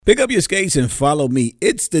Pick up your skates and follow me.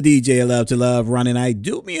 It's the DJ I Love to Love, Ronnie Knight.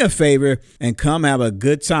 Do me a favor and come have a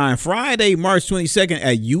good time Friday, March 22nd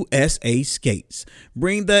at USA Skates.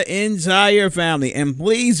 Bring the entire family and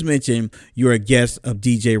please mention you're a guest of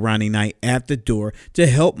DJ Ronnie Knight at the door to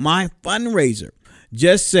help my fundraiser.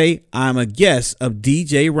 Just say I'm a guest of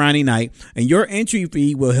DJ Ronnie Knight and your entry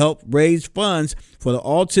fee will help raise funds for the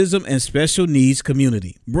autism and special needs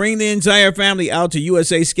community. Bring the entire family out to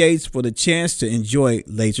USA Skates for the chance to enjoy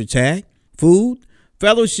laser tag, food,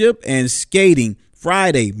 fellowship, and skating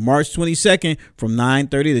Friday, March 22nd from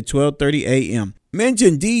 9:30 to 12:30 a.m.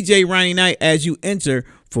 Mention DJ Ronnie Knight as you enter.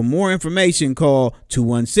 For more information, call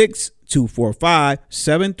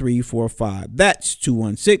 216-245-7345. That's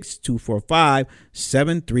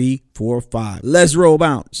 216-245-7345. Let's roll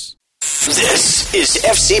bounce. This is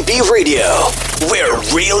FCB Radio, where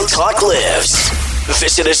real talk lives.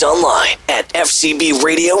 Visit us online at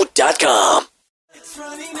fcbradio.com. It's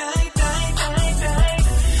Ronnie Knight,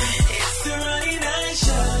 It's the Ronnie Knight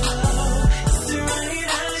Show. It's the Ronnie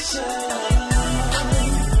Knight Show.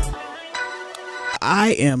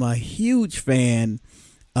 I am a huge fan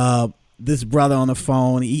of this brother on the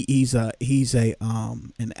phone. He's an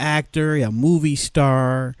actor, a movie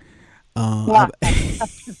star. I've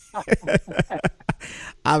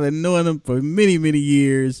been knowing him for many, many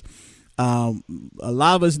years. A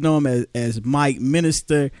lot of us know him as Mike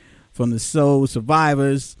Minister from the Soul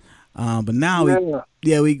Survivors. But now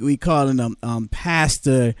we calling him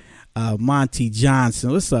Pastor Monty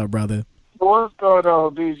Johnson. What's up, brother? What's going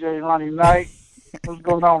on, DJ Ronnie Knight? What's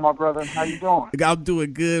going on, my brother? How you doing? I'm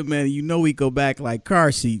doing good, man. You know we go back like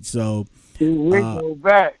car seats, so we go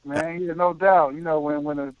back, man. Yeah, no doubt. You know,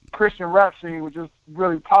 when the Christian rap scene was just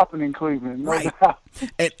really popping in Cleveland, no doubt.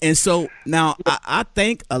 And so now I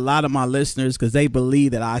thank a lot of my listeners because they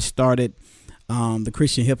believe that I started the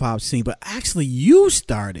Christian hip hop scene, but actually you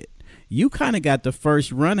started. You kind of got the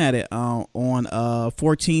first run at it on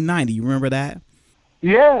 1490. You remember that?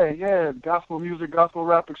 Yeah, gospel music, gospel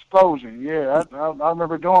rap explosion. Yeah, I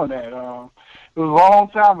remember doing that. It was a long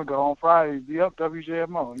time ago on Fridays. Yep,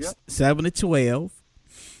 WJMO. Yep. 7 to 12.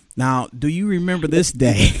 Now, do you remember this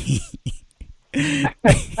day?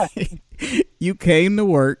 You came to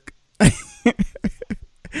work,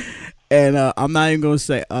 and I'm not even gonna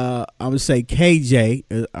say. I'm gonna say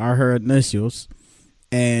KJ are her initials,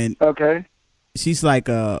 and okay, she's like,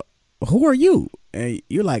 "Who are you?" And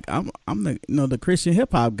you're like, I'm the the Christian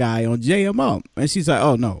hip hop guy on JMO. And she's like,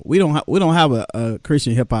 oh no, we don't have a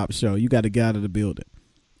Christian hip hop show. You got to get out of the building.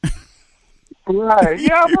 Right.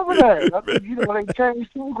 Yeah, I remember that. I think, they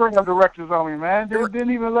changed program directors on me, man. They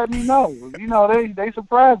didn't even let me know. They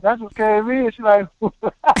surprised. That's what came in. She's like,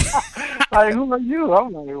 like, who are you?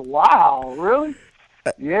 I'm like, wow, really?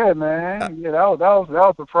 Yeah, man. Yeah, that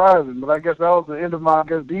was surprising. But I guess that was the end of my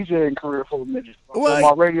DJing career for a minute. Well,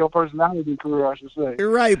 my radio personality career, I should say.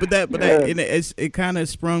 Right, but it kind of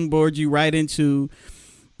sprungboard you right into,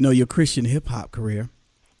 your Christian hip hop career,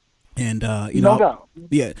 and no doubt.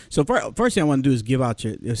 Yeah. So first thing I want to do is give out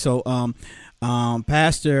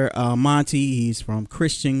Pastor Monty. He's from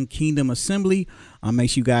Christian Kingdom Assembly.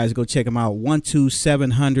 Make sure you guys go check him out.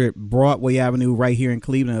 12700 Broadway Avenue, right here in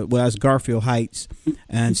Cleveland. Well, that's Garfield Heights,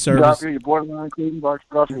 and service. Garfield, borderline Cleveland,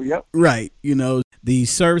 Garfield. Yep. Right. The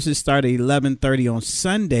services start at 11:30 on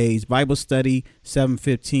Sundays. Bible study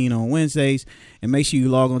 7:15 on Wednesdays, and make sure you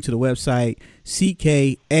log on to the website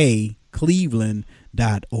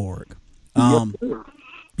ckacleveland.org.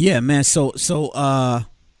 Yeah, man. So I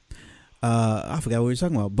forgot what we were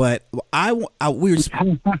talking about, but we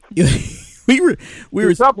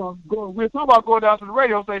were talking about going down to the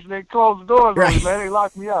radio station. They closed the doors, right, man. They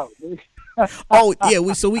locked me out. Oh yeah,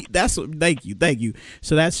 thank you.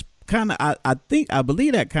 So that's kind of I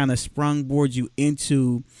believe that kind of sprungboard you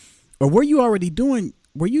into, or were you already doing?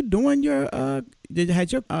 Were you doing your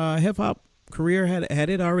had your hip hop career had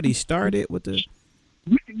it already started with the?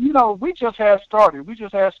 We just had started.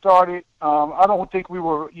 I don't think we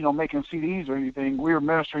were, making CDs or anything. We were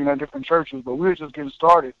ministering at different churches, but we were just getting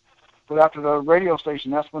started. But after the radio station,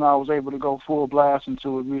 that's when I was able to go full blast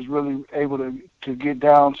into it. We was really able to get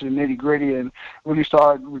down to the nitty-gritty and really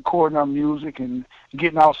start recording our music and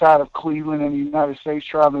getting outside of Cleveland and the United States,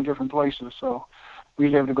 traveling different places. So we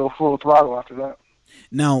was able to go full throttle after that.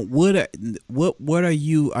 Now, what are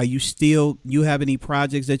you? Are you still? You have any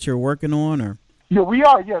projects that you're working on, or? Yeah, we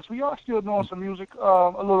are. Yes, we are still doing some music,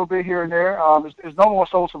 a little bit here and there. There's no more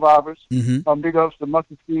Soul Survivors. Mm-hmm. Big ups to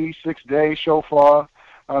Mustard Seed, 6 Days, Shofar.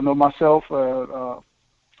 I know myself,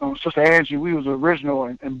 Sister Angie. We was original,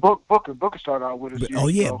 and Booker started out with us. Oh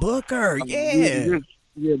yeah, so, Booker. Yeah.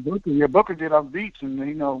 Booker. Yeah, Booker did our beats, and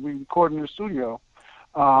we recorded in the studio.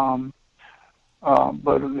 But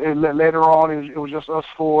later on, it was just us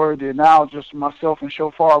four. Then now, just myself and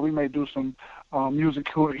Shofar. We may do some music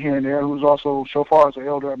here and there. Who's also Shofar is an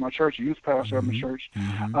elder at my church, a youth pastor at my church.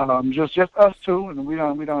 Just us two, and we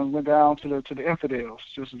done went down to the infidels.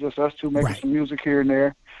 Just us two making some music here and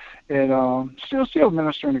there, and still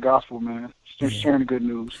ministering the gospel, man. Just sharing the good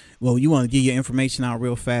news. Well, you want to get your information out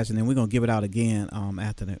real fast, and then we're gonna give it out again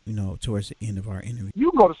after the towards the end of our interview.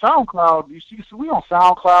 You can go to SoundCloud. You see, we on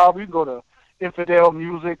SoundCloud. We can go to Infidel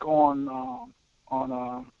Music on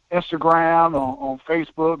Instagram, on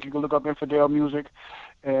Facebook. You can look up Infidel Music,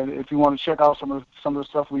 and if you want to check out some of the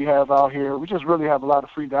stuff we have out here, we just really have a lot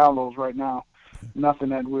of free downloads right now. Nothing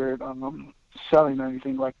that we're selling or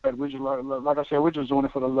anything like that. We just like I said, we're just doing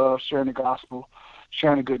it for the love, sharing the gospel,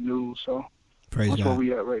 sharing the good news. So that's where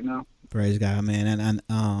we at right now. Praise God, man, and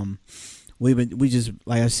we've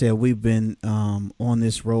been on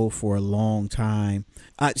this road for a long time.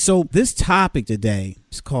 So this topic today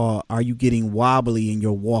is called, "Are you getting wobbly in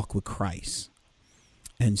your walk with Christ?"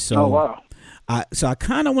 And so, I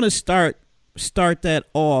kind of want to start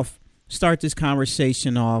this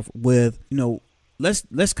conversation off with,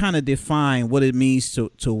 let's kind of define what it means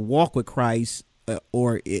to walk with Christ,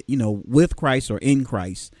 or with Christ or in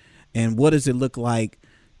Christ, and what does it look like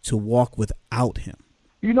to walk without Him?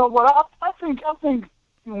 You know what? I think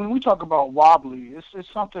when we talk about wobbly, it's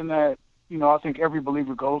something that I think every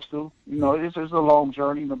believer goes through. It's a long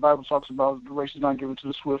journey. The Bible talks about the race is not given to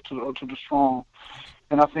the swift, to the strong.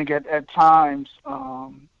 And I think at times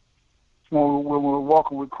when we're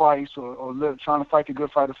walking with Christ or trying to fight the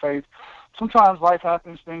good fight of faith, sometimes life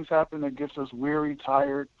happens, things happen that gets us weary,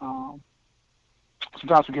 tired.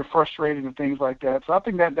 Sometimes we get frustrated and things like that. So I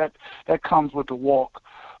think that comes with the walk.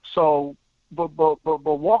 So. But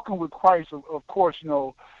walking with Christ, of course,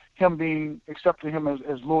 Him accepting Him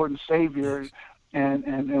as Lord and Savior,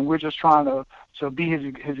 and we're just trying to be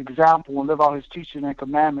His example and live out His teaching and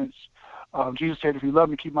commandments. Jesus said, "If you love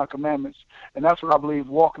me, keep my commandments." And that's what I believe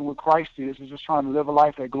walking with Christ is just trying to live a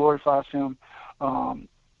life that glorifies Him,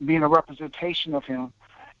 being a representation of Him.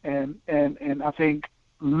 And I think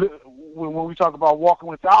when we talk about walking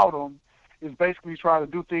without Him, is basically trying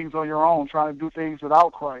to do things on your own, trying to do things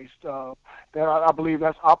without Christ. That I believe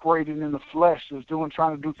that's operating in the flesh, is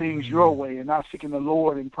trying to do things your way and not seeking the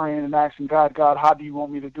Lord and praying and asking God, how do you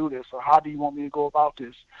want me to do this, or how do you want me to go about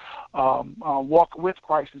this? Walking with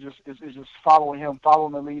Christ is just following Him,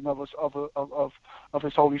 following the leading of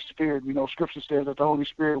His Holy Spirit. Scripture says that the Holy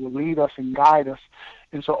Spirit will lead us and guide us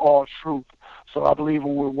into all truth. So I believe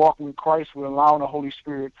when we're walking with Christ, we're allowing the Holy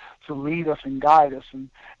Spirit to lead us and guide us, and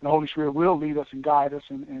the Holy Spirit will lead us and guide us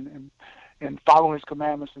and follow His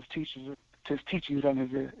commandments, His teachings, and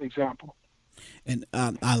His example. And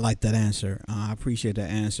I like that answer. I appreciate that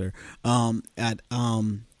answer.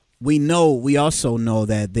 We also know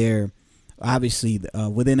that there, obviously,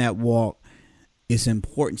 within that walk, it's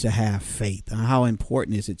important to have faith. How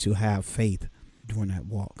important is it to have faith during that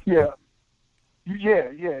walk? Yeah.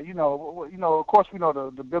 Of course, we know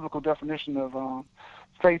the biblical definition of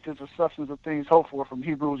faith is the substance of things hoped for, from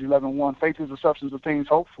Hebrews 11:1. Faith is the substance of things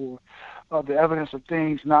hoped for, the evidence of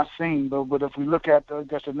things not seen. But if we look at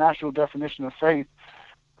the natural definition of faith,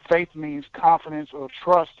 faith means confidence or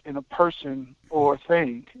trust in a person or a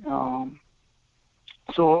thing.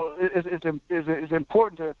 So it's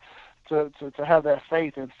important to have that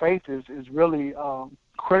faith, and faith is really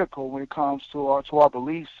critical when it comes to our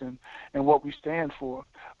beliefs and what we stand for.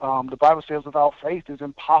 The Bible says without faith it's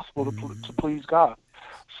impossible to please God.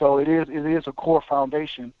 So it is a core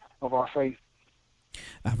foundation of our faith.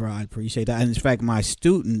 I appreciate that. And in fact, my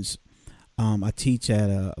students, I teach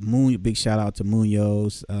at big shout out to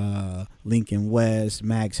Munoz, Lincoln West,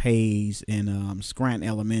 Max Hayes, and Scranton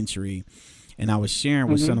Elementary. And I was sharing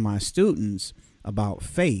with some of my students about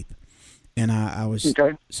faith. And I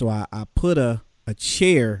put a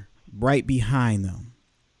chair right behind them.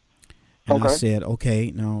 And I said,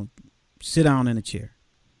 okay, now sit down in a chair.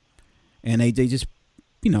 And they just,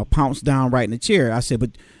 pounced down right in the chair. I said,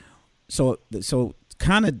 but so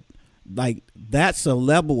kind of like that's a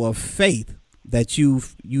level of faith that you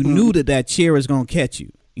knew that chair is going to catch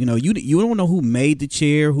you. You don't know who made the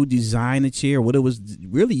chair, who designed the chair, what it was.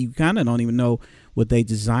 Really, you kind of don't even know what they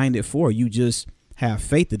designed it for. You just have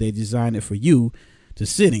faith that they designed it for you to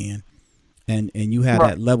sit in, and you have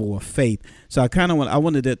that level of faith. So I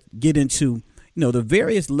wanted to get into the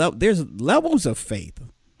various there's levels of faith.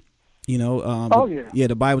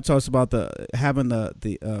 The Bible talks about having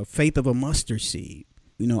the faith of a mustard seed.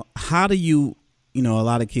 How do you a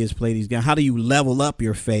lot of kids play these games. How do you level up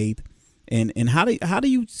your faith, and how do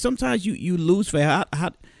you sometimes you lose faith?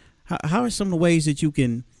 How How are some of the ways that you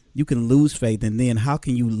can lose faith, and then how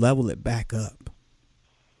can you level it back up?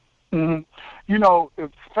 Mm-hmm. You know,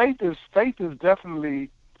 faith is definitely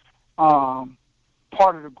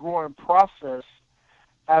part of the growing process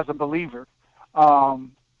as a believer. Well,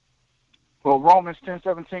 Romans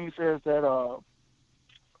 10:17 says that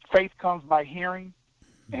faith comes by hearing,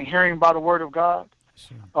 and hearing by the word of God.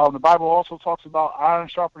 Sure. The Bible also talks about iron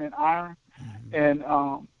sharpening iron, and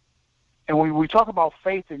when we talk about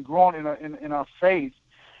faith and growing in our faith,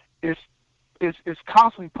 it's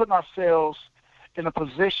constantly putting ourselves in a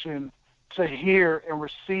position to hear and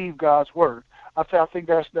receive God's word. I think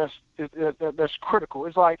that's critical.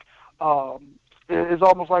 It's like it's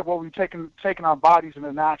almost like what we've taken our bodies in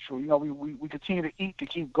the natural. You know, we continue to eat to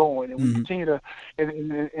keep going, and we continue to,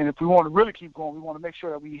 and if we want to really keep going, we want to make sure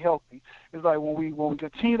that we're healthy. It's like when we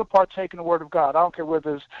continue to partake in the Word of God. I don't care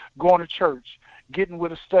whether it's going to church, getting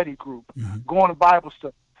with a study group, going to Bible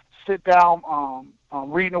study, sit down,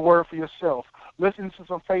 reading the Word for yourself, listening to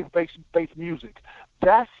some faith-based music.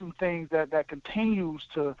 That's some things that continues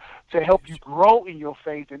to help you grow in your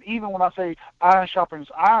faith. And even when I say iron sharpens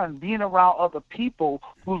iron, being around other people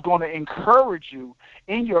who's going to encourage you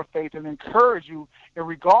in your faith and encourage you in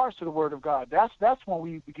regards to the Word of God. That's when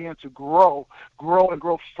we begin to grow and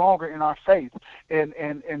grow stronger in our faith. And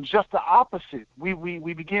just the opposite, we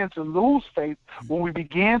begin to lose faith when we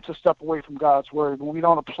begin to step away from God's Word. When we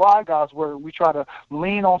don't apply God's Word, we try to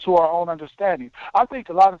lean onto our own understanding. I think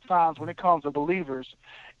a lot of times when it comes to believers,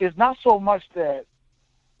 it's not so much that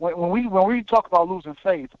when we talk about losing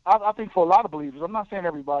faith, I think for a lot of believers, I'm not saying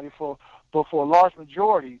everybody, but for a large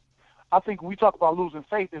majority, I think when we talk about losing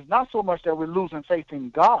faith, it's not so much that we're losing faith in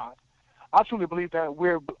God. I truly believe that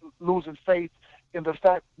we're losing faith in the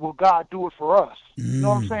fact, will God do it for us? You know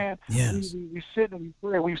what I'm saying? Yes. We sit and we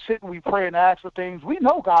pray. We sit and we pray and ask for things. We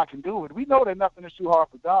know God can do it. We know that nothing is too hard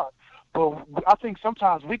for God. But I think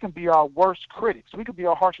sometimes we can be our worst critics. We can be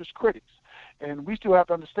our harshest critics. And we still have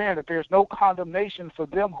to understand that there's no condemnation for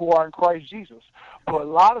them who are in Christ Jesus. But a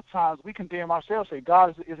lot of times we condemn ourselves, say,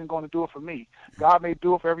 God isn't going to do it for me. God may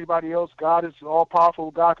do it for everybody else. God is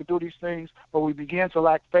all-powerful. God can do these things. But we begin to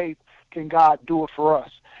lack faith. Can God do it for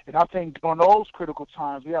us? And I think during those critical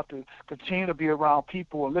times, we have to continue to be around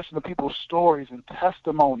people and listen to people's stories and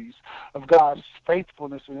testimonies of God's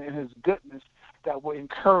faithfulness and his goodness that will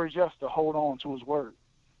encourage us to hold on to his word.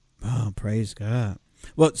 Oh, praise God.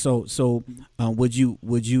 Well, so would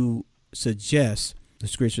you suggest, the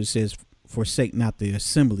scripture says, forsake not the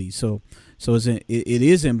assembly. So it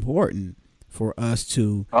is important for us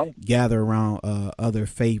to gather around other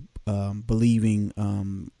faith believing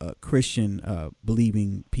Christian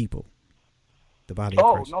believing people, the body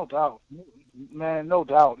of Christ. No doubt, man, no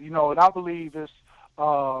doubt. You know, and I believe it's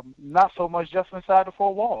not so much just inside the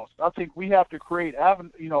four walls. I think we have to create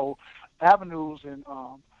avenues and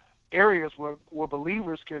areas where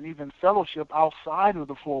believers can even fellowship outside of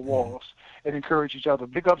the four walls and encourage each other.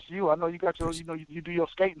 Big ups to you. I know you got your, you do your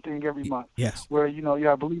skating thing every month. Yes. Where, you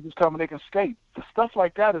have believers come and they can skate. Stuff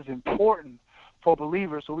like that is important for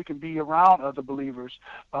believers so we can be around other believers.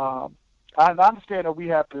 I understand that we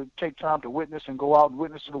have to take time to witness and go out and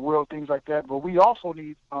witness to the world, things like that, but we also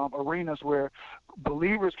need arenas where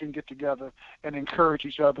believers can get together and encourage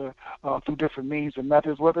each other through different means and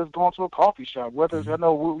methods, whether it's going to a coffee shop, whether it's, I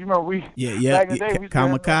know, remember we, back in the day, we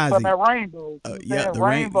Kamikaze. That Rainbow. The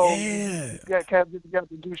Rainbow. Yeah. Get together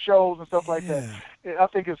to do shows and stuff like that. I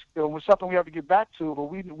think it's something we have to get back to, but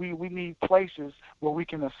we need places where we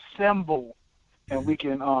can assemble and we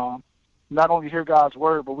can not only hear God's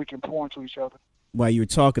word, but we can pour into each other. While you were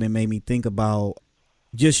talking, it made me think about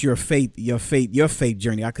just your faith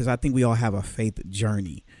journey, because I think we all have a faith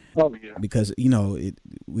journey. Oh yeah. Because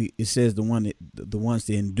it says the ones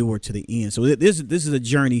that endure to the end. So this is a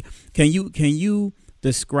journey. Can you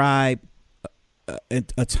describe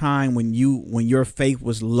a time when your faith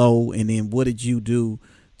was low, and then what did you do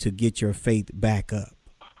to get your faith back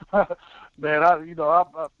up? Man,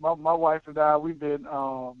 my wife and I, we've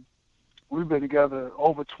been together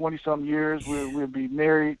over 20-some years. We'll be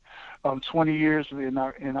married 20 years in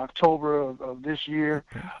October of this year.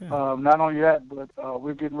 Not only that, but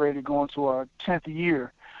we're getting ready to go into our 10th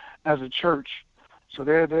year as a church. So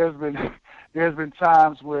there's been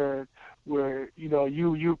times where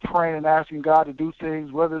you praying and asking God to do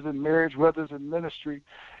things, whether it's in marriage, whether it's in ministry,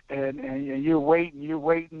 and you're waiting,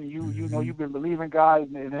 you've been believing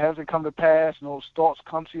God, and it hasn't come to pass, and those thoughts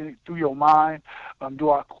come to you through your mind. Do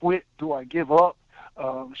I quit? Do I give up?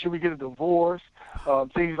 Should we get a divorce?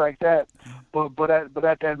 Things like that. But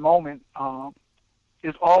at that moment,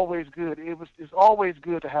 it's always good. It's always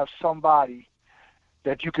good to have somebody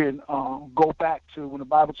that you can go back to when the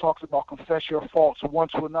Bible talks about confess your faults one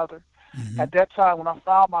to another. Mm-hmm. At that time, when I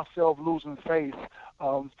found myself losing faith,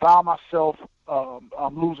 found myself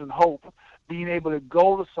losing hope, being able to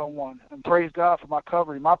go to someone, and praise God for my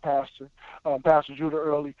covering, my pastor, Pastor Judah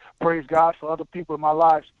Early. Praise God for other people in my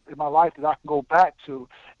life that I can go back to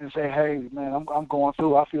and say, hey, man, I'm going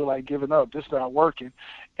through. I feel like giving up. This is not working.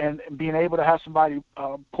 And being able to have somebody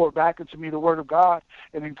pour back into me the Word of God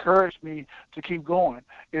and encourage me to keep going.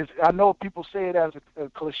 I know people say it as a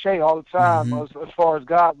cliche all the time, mm-hmm. as far as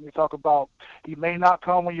God, when they talk about He may not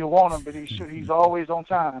come when you want Him, but He's always on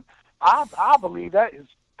time. I believe that is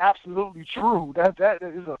absolutely true. That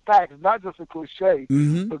is a fact. It's not just a cliche.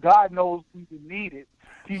 Mm-hmm. But God knows when you need it.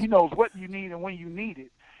 He knows what you need and when you need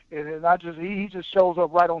it. And He just shows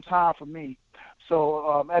up right on time for me.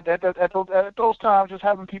 So at those times, just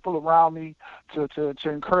having people around me to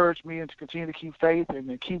encourage me and to continue to keep faith and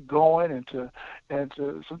to keep going and to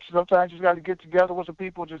sometimes you just got to get together with some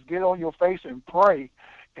people, just get on your face and pray,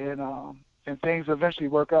 and things eventually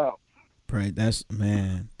work out. Right, that's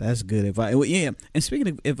good advice. Yeah, and speaking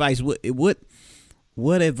of advice, what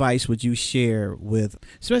advice would you share with,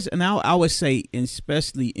 especially, and I would say,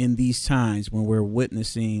 especially in these times when we're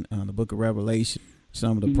witnessing the Book of Revelation,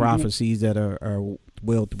 some of the mm-hmm. prophecies that are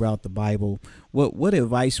well throughout the Bible. What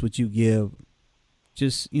advice would you give?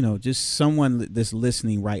 Just someone that's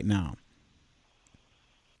listening right now.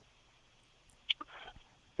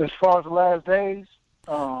 As far as the last days.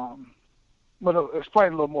 But explain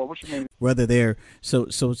a little more. What you mean? Whether they're so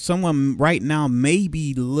someone right now may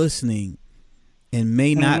be listening and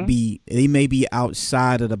may mm-hmm. not be. They may be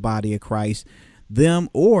outside of the body of Christ. Them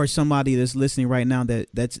or somebody that's listening right now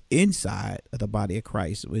that's inside of the body of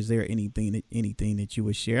Christ. Is there anything that you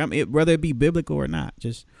would share? I mean, whether it be biblical or not.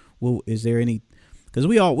 Is there any? Because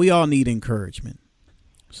we all need encouragement.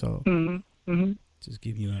 So mm-hmm. Mm-hmm. just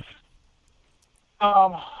give you that.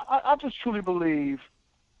 I just truly believe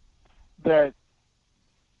that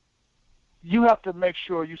you have to make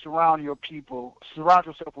sure you surround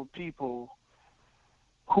yourself with people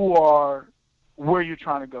who are where you're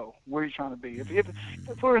trying to go, where you're trying to be. If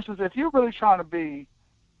for instance, if you're really trying to be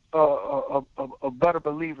a better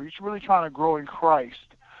believer, you're really trying to grow in Christ,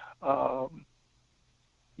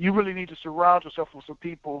 you really need to surround yourself with some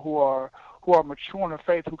people who are mature in their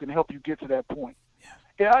faith, who can help you get to that point.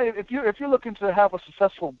 Yeah, if you're looking to have a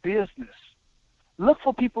successful business, look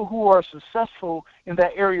for people who are successful in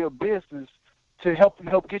that area of business to help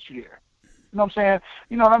get you there. You know what I'm saying?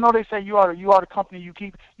 And I know they say you are the company you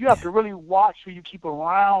keep. You have to really watch who you keep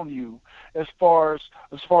around you as far as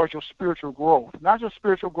your spiritual growth. Not just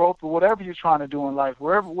spiritual growth, but whatever you're trying to do in life,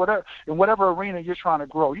 in whatever arena you're trying to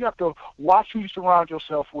grow. You have to watch who you surround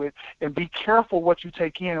yourself with and be careful what you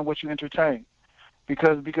take in and what you entertain.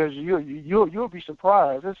 Because you'll be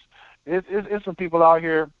surprised. It's some people out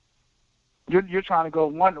here. You're trying to go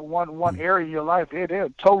one area in your life. They'll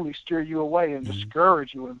totally steer you away and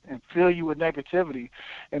discourage you and fill you with negativity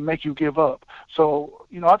and make you give up. So,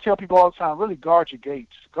 I tell people all the time, really guard your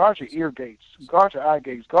gates, guard your ear gates, guard your eye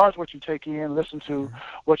gates, guard what you take in, listen to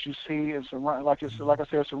what you see, and surround, like I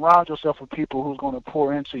said, surround yourself with people who's going to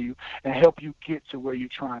pour into you and help you get to where you're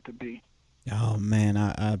trying to be. Oh, man,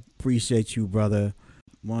 I appreciate you, brother.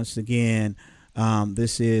 Once again,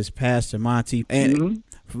 this is Pastor Monty. And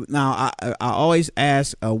now, I always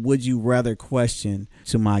ask a would you rather question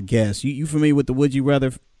to my guests. You familiar with the would you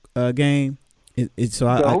rather game? A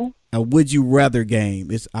would you rather game.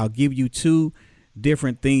 I'll give you two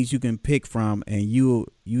different things you can pick from, and you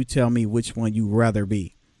tell me which one you rather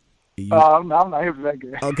be. I'm not here for that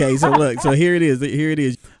game. Okay, so look, so here it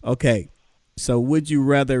is. Okay, so would you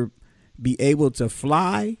rather be able to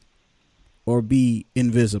fly or be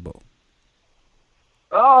invisible?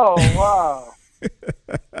 Oh, wow.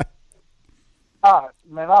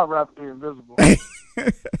 Man, I'd rather be invisible. I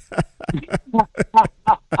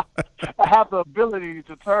have the ability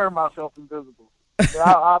to turn myself invisible.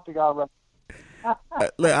 I think I'd rather.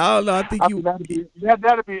 Look, I don't know. I think that'd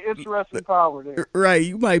be an interesting power there. Right,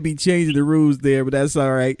 you might be changing the rules there, but that's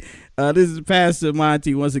all right. This is Pastor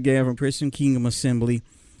Monty once again from Christian Kingdom Assembly,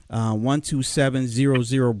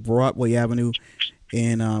 12700 Broadway Avenue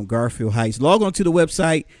in Garfield Heights. Log on to the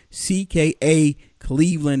website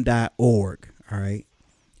ckacleveland.org. All right,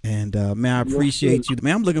 and man, I appreciate you,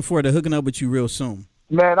 man. I'm looking forward to hooking up with you real soon.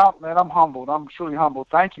 Man, I'm humbled. I'm truly humbled.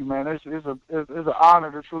 Thank you, man. It's an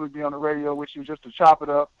honor to truly be on the radio with you, just to chop it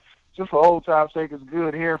up. Just for old time's sake, it's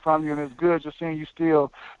good hearing from you, and it's good just seeing you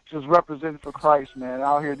still just representing for Christ, man.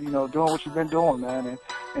 Out here, doing what you've been doing, man,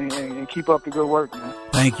 and keep up the good work, man.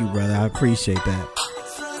 Thank you, brother. I appreciate that.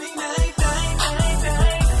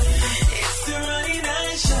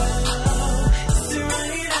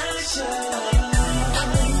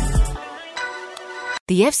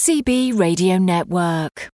 The FCB Radio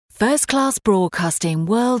Network. First class broadcasting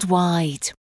worldwide.